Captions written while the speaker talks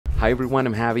Hi everyone,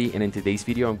 I'm Javi, and in today's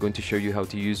video I'm going to show you how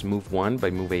to use Move 1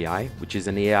 by Move AI, which is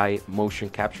an AI motion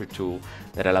capture tool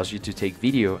that allows you to take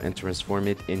video and transform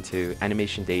it into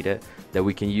animation data that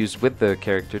we can use with the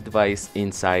character device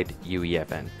inside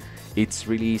UEFN. It's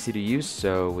really easy to use,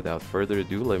 so without further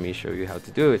ado, let me show you how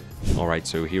to do it. Alright,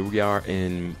 so here we are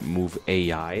in Move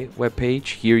AI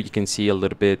webpage. Here you can see a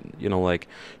little bit, like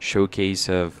showcase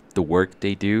of the work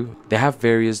they do. They have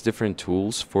various different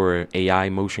tools for AI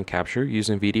motion capture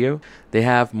using video. They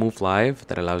have Move Live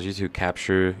that allows you to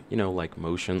capture, like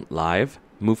motion live.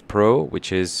 Move Pro,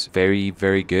 which is very,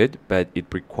 very good, but it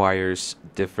requires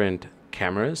different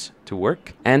cameras to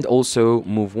work. And also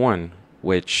Move 1,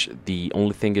 which the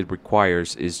only thing it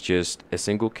requires is just a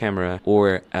single camera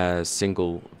or a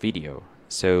single video.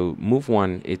 So Move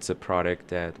 1, it's a product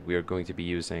that we are going to be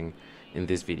using in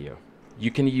this video.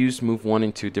 You can use Move 1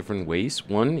 in two different ways.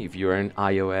 One, if you're an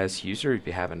iOS user, if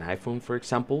you have an iPhone, for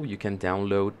example, you can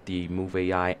download the Move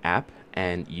AI app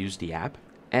and use the app.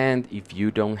 And if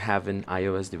you don't have an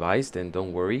iOS device, then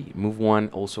don't worry. Move 1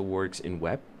 also works in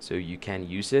web, so you can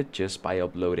use it just by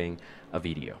uploading a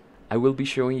video. I will be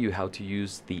showing you how to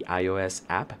use the iOS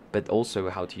app, but also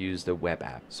how to use the web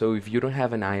app. So if you don't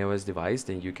have an iOS device,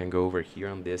 then you can go over here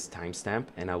on this timestamp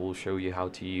and I will show you how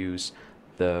to use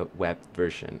the web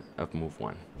version of Move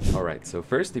 1. Alright, so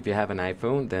first, if you have an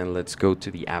iPhone, then let's go to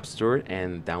the App Store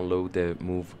and download the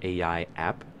Move AI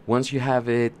app. Once you have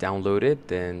it downloaded,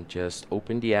 then just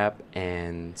open the app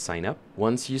and sign up.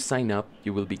 Once you sign up,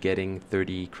 you will be getting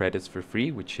 30 credits for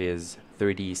free, which is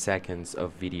 30 seconds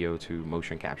of video to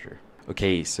motion capture.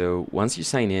 Okay, so once you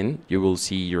sign in, you will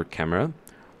see your camera.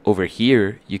 Over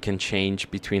here, you can change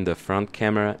between the front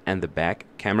camera and the back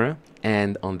camera.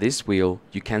 And on this wheel,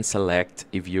 you can select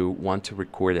if you want to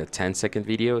record a 10-second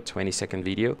video, 20-second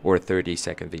video, or a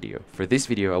 30-second video. For this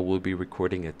video, I will be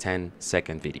recording a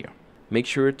 10-second video. Make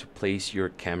sure to place your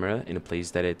camera in a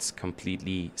place that it's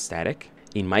completely static.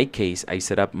 In my case, I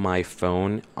set up my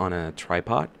phone on a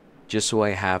tripod just so I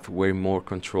have way more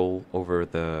control over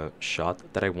the shot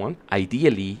that I want.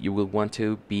 Ideally, you will want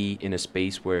to be in a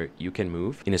space where you can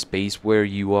move, in a space where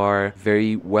you are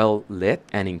very well lit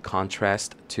and in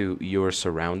contrast to your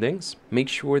surroundings. Make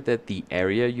sure that the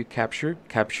area you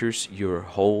captures your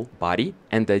whole body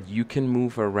and that you can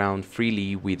move around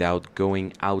freely without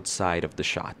going outside of the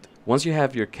shot. Once you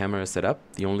have your camera set up,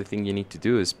 the only thing you need to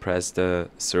do is press the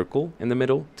circle in the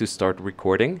middle to start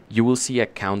recording. You will see a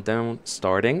countdown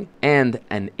starting and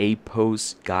an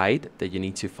A-pose guide that you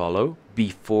need to follow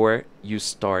before you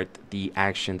start the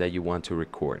action that you want to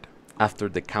record. After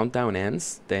the countdown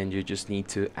ends, then you just need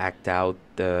to act out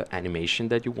the animation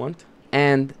that you want.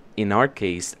 And in our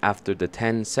case, after the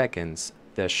 10 seconds,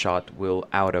 the shot will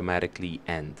automatically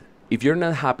end. If you're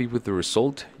not happy with the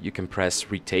result, you can press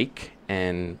retake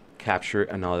and capture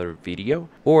another video,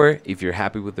 or if you're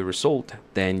happy with the result,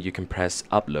 then you can press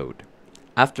upload.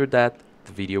 After that,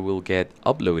 the video will get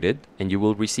uploaded and you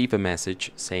will receive a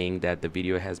message saying that the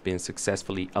video has been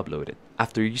successfully uploaded.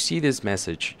 After you see this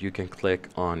message, you can click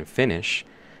on finish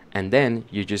and then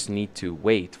you just need to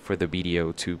wait for the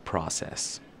video to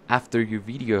process. After your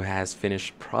video has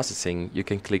finished processing, you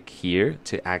can click here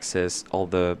to access all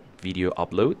the video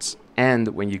uploads. And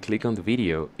when you click on the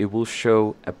video, it will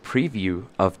show a preview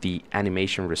of the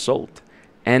animation result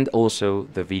and also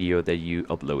the video that you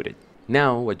uploaded.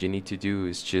 Now, what you need to do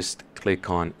is just click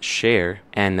on share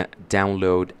and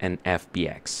download an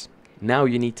FBX. Now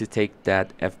you need to take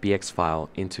that FBX file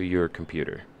into your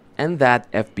computer. And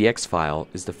that FBX file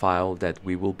is the file that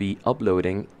we will be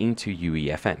uploading into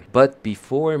UEFN. But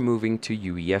before moving to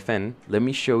UEFN, let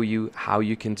me show you how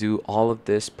you can do all of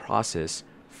this process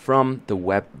from the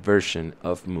web version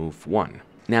of Move 1.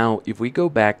 Now, if we go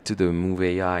back to the Move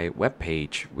AI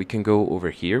webpage, we can go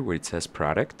over here where it says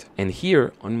product. And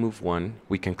here on Move 1,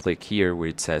 we can click here where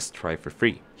it says try for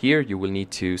free. Here you will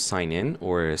need to sign in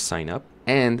or sign up.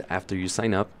 And after you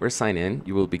sign up or sign in,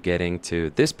 you will be getting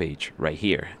to this page right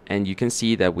here. And you can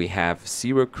see that we have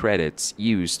 0 credits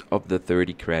used of the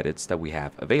 30 credits that we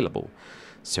have available.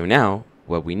 So now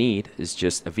what we need is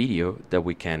just a video that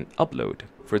we can upload.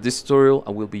 For this tutorial,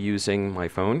 I will be using my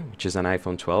phone, which is an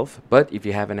iPhone 12. But if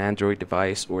you have an Android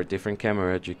device or a different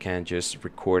camera, you can just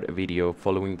record a video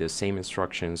following the same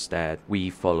instructions that we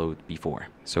followed before.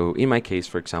 So in my case,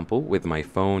 for example, with my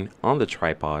phone on the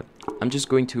tripod, I'm just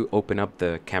going to open up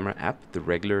the camera app, the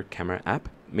regular camera app.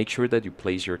 Make sure that you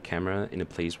place your camera in a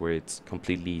place where it's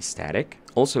completely static.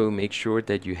 Also, make sure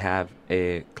that you have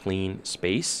a clean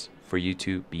space for you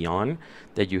to be on,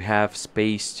 that you have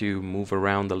space to move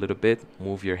around a little bit,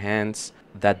 move your hands,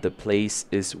 that the place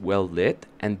is well lit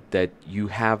and that you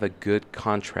have a good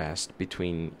contrast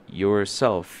between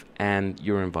yourself and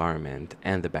your environment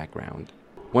and the background.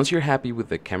 Once you're happy with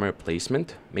the camera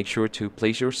placement, make sure to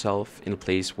place yourself in a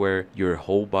place where your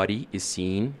whole body is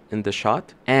seen in the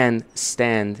shot and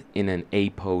stand in an A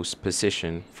pose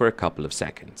position for a couple of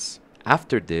seconds.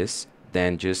 After this,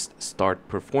 then just start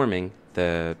performing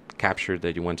the capture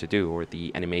that you want to do or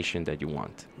the animation that you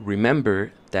want.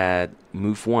 Remember that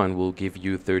Move 1 will give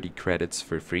you 30 credits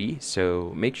for free,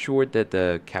 so make sure that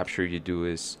the capture you do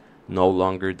is no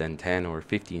longer than 10 or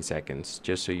 15 seconds,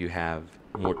 just so you have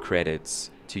more credits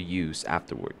to use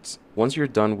afterwards. Once you're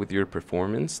done with your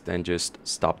performance, then just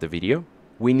stop the video.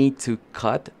 We need to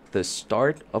cut the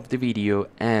start of the video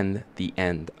and the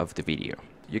end of the video.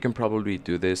 You can probably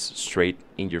do this straight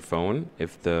in your phone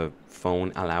if the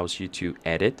phone allows you to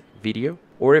edit video,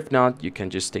 or if not, you can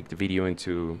just take the video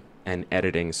into an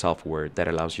editing software that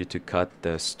allows you to cut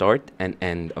the start and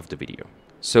end of the video.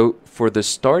 So for the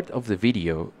start of the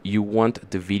video, you want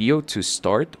the video to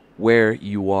start where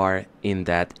you are in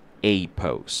that A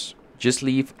pose. Just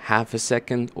leave half a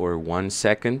second or 1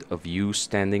 second of you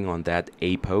standing on that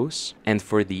A pose. And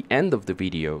for the end of the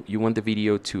video, you want the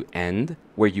video to end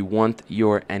where you want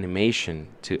your animation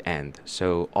to end.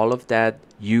 So all of that,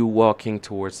 you walking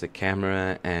towards the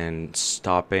camera and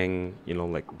stopping,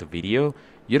 like the video,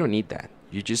 you don't need that.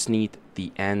 You just need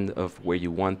the end of where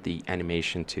you want the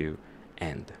animation to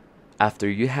end. After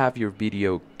you have your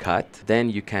video cut, then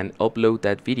you can upload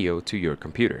that video to your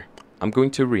computer. I'm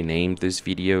going to rename this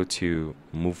video to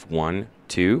Move 1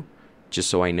 2,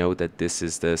 just so I know that this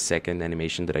is the second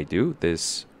animation that I do,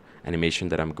 this animation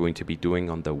that I'm going to be doing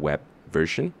on the web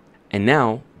version. And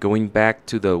now, going back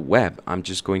to the web, I'm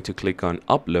just going to click on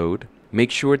Upload. Make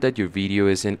sure that your video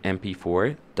is in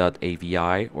MP4,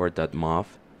 .avi, or .mov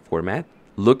format.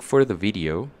 Look for the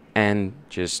video and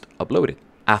just upload it.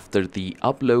 After the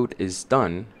upload is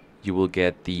done, you will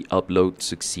get the upload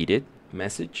succeeded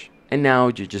message. And now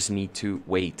you just need to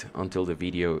wait until the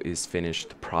video is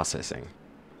finished processing.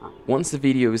 Once the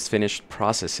video is finished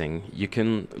processing, you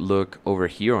can look over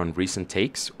here on recent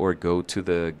takes or go to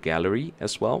the gallery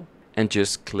as well and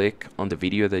just click on the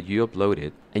video that you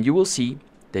uploaded, and you will see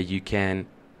that you can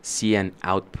see an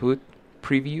output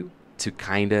preview to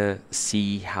kind of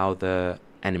see how the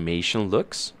animation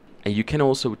looks. And you can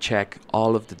also check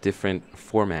all of the different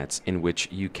formats in which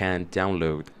you can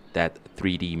download that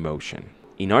 3D motion.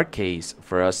 In our case,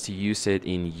 for us to use it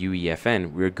in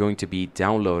UEFN, we're going to be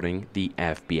downloading the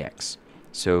FBX.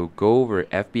 So go over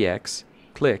FBX,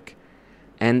 click,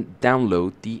 and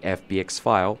download the FBX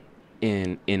file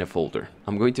in a folder.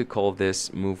 I'm going to call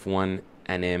this Move 1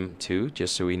 Anim2,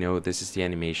 just so we know this is the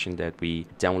animation that we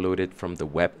downloaded from the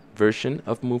web version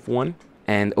of Move 1.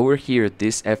 And over here,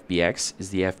 this FBX is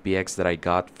the FBX that I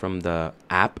got from the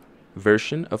app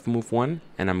version of Move 1,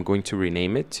 and I'm going to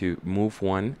rename it to Move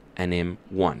 1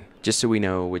 Anim1, just so we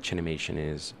know which animation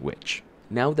is which.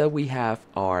 Now that we have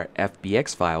our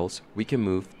FBX files, we can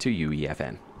move to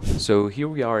UEFN. So here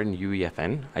we are in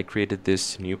UEFN. I created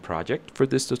this new project for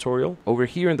this tutorial. Over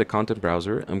here in the content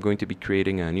browser, I'm going to be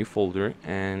creating a new folder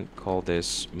and call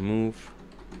this Move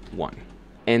 1.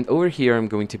 And over here, I'm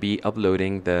going to be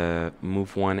uploading the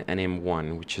Move 1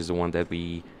 Anim1, which is the one that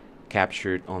we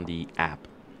captured on the app.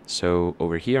 So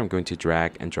over here, I'm going to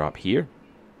drag and drop here.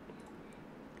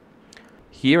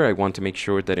 Here, I want to make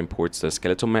sure that imports the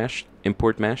skeletal mesh,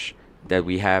 import mesh, that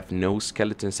we have no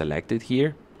skeleton selected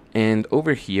here. And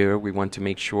over here, we want to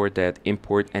make sure that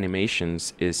import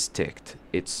animations is ticked.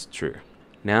 It's true.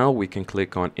 Now we can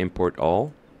click on import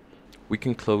all. We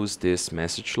can close this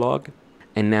message log.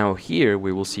 And now here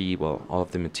we will see, well, all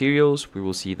of the materials. We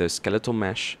will see the skeletal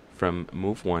mesh from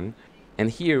Move 1. And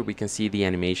here we can see the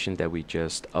animation that we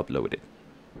just uploaded.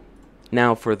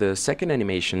 Now for the second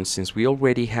animation, since we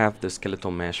already have the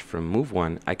skeletal mesh from Move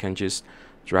 1, I can just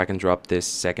drag and drop this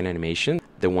second animation,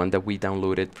 the one that we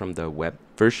downloaded from the web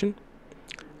version.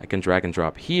 I can drag and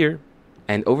drop here,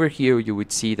 and over here you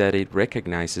would see that it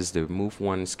recognizes the Move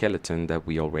 1 skeleton that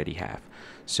we already have.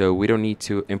 So we don't need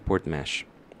to import mesh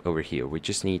over here. We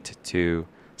just need to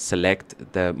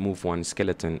select the Move 1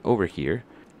 skeleton over here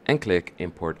and click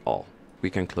import all. We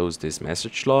can close this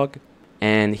message log.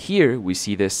 And here we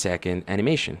see the second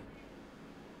animation.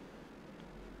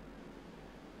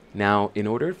 Now, in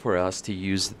order for us to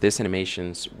use these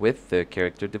animations with the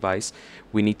character device,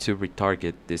 we need to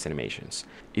retarget these animations.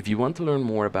 If you want to learn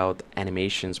more about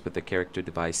animations with the character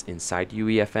device inside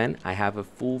UEFN, I have a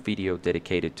full video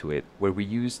dedicated to it where we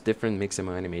use different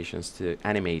Mixamo animations to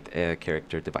animate a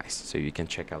character device. So you can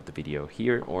check out the video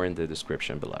here or in the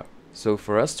description below. So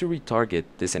for us to retarget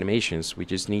these animations, we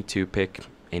just need to pick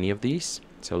any of these.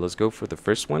 So let's go for the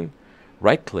first one.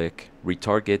 Right click,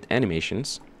 retarget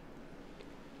animations.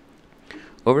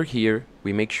 Over here,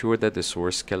 we make sure that the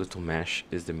source skeletal mesh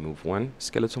is the move one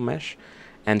skeletal mesh.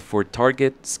 And for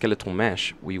target skeletal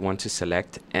mesh, we want to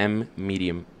select M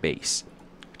medium base,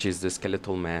 which is the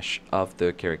skeletal mesh of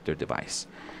the character device.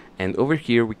 And over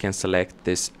here, we can select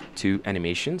these two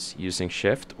animations using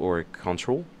Shift or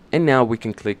Control. And now we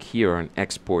can click here on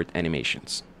Export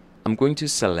Animations. I'm going to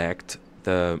select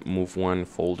the move one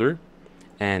folder.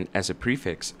 And as a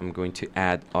prefix, I'm going to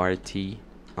add RT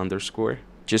underscore,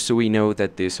 just so we know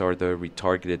that these are the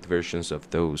retargeted versions of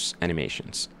those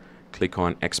animations. Click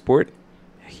on Export,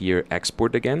 here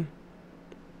Export again.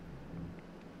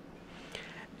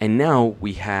 And now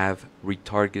we have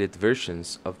retargeted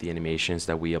versions of the animations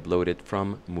that we uploaded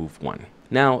from Move 1.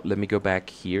 Now let me go back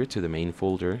here to the main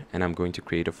folder, and I'm going to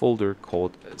create a folder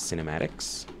called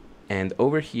Cinematics. And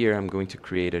over here, I'm going to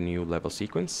create a new level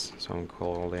sequence. So I'm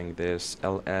calling this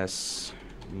LS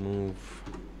Move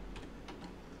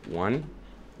 1.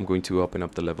 I'm going to open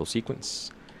up the level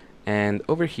sequence. And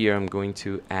over here, I'm going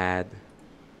to add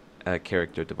a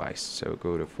character device. So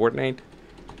go to Fortnite,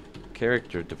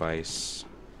 character device,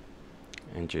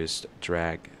 and just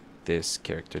drag this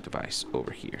character device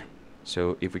over here.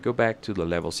 So if we go back to the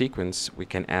level sequence, we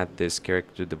can add this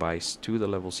character device to the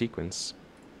level sequence.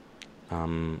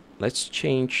 Let's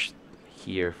change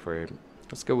here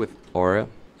let's go with aura.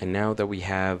 And now that we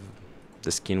have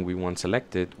the skin we want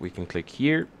selected, we can click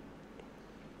here,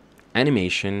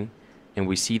 animation, and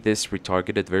we see this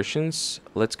retargeted versions.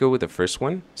 Let's go with the first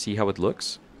one, see how it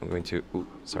looks. I'm going to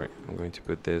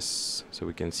put this so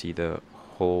we can see the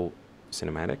whole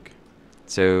cinematic.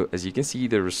 So as you can see,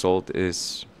 the result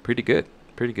is pretty good.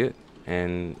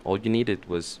 And all you needed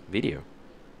was video.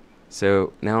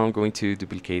 So now I'm going to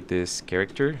duplicate this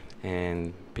character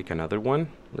and pick another one.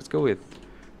 Let's go with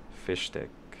fish stick.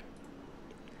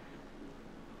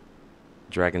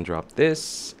 Drag and drop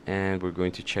this, and we're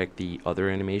going to check the other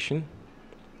animation.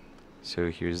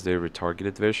 So here's the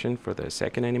retargeted version for the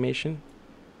second animation.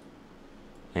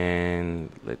 And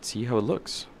let's see how it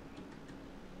looks.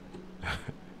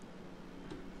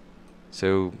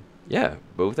 So yeah,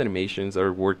 both animations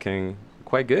are working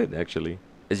quite good actually.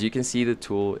 As you can see, the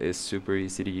tool is super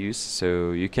easy to use,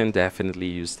 so you can definitely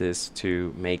use this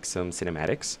to make some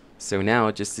cinematics. So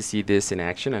now, just to see this in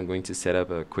action, I'm going to set up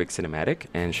a quick cinematic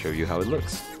and show you how it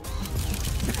looks.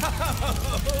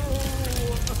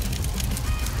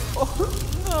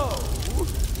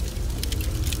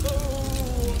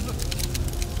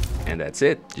 And that's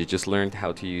it. You just learned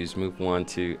how to use Move 1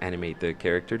 to animate the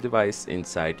character device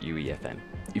inside UEFN.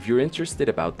 If you're interested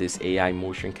about this AI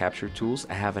motion capture tools,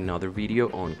 I have another video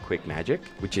on Quick Magic,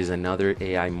 which is another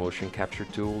AI motion capture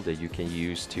tool that you can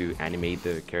use to animate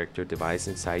the character device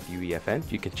inside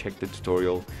UEFN. You can check the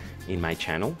tutorial in my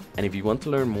channel. And if you want to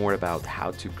learn more about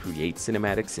how to create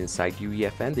cinematics inside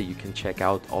UEFN, that you can check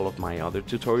out all of my other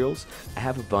tutorials. I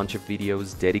have a bunch of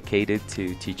videos dedicated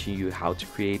to teaching you how to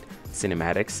create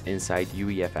cinematics inside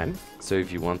UEFN. So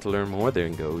if you want to learn more,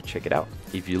 then go check it out.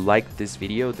 If you liked this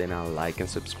video, then a like and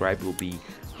subscribe will be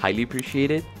highly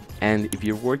appreciated. And if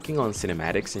you're working on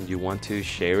cinematics and you want to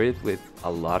share it with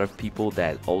a lot of people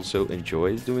that also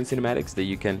enjoys doing cinematics, then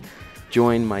you can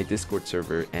join my Discord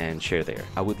server and share there.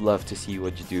 I would love to see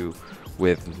what you do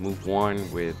with Move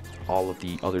 1, with all of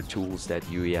the other tools that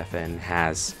UEFN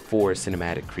has for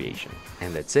cinematic creation.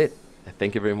 And that's it.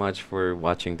 Thank you very much for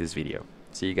watching this video.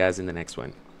 See you guys in the next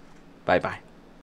one. Bye bye.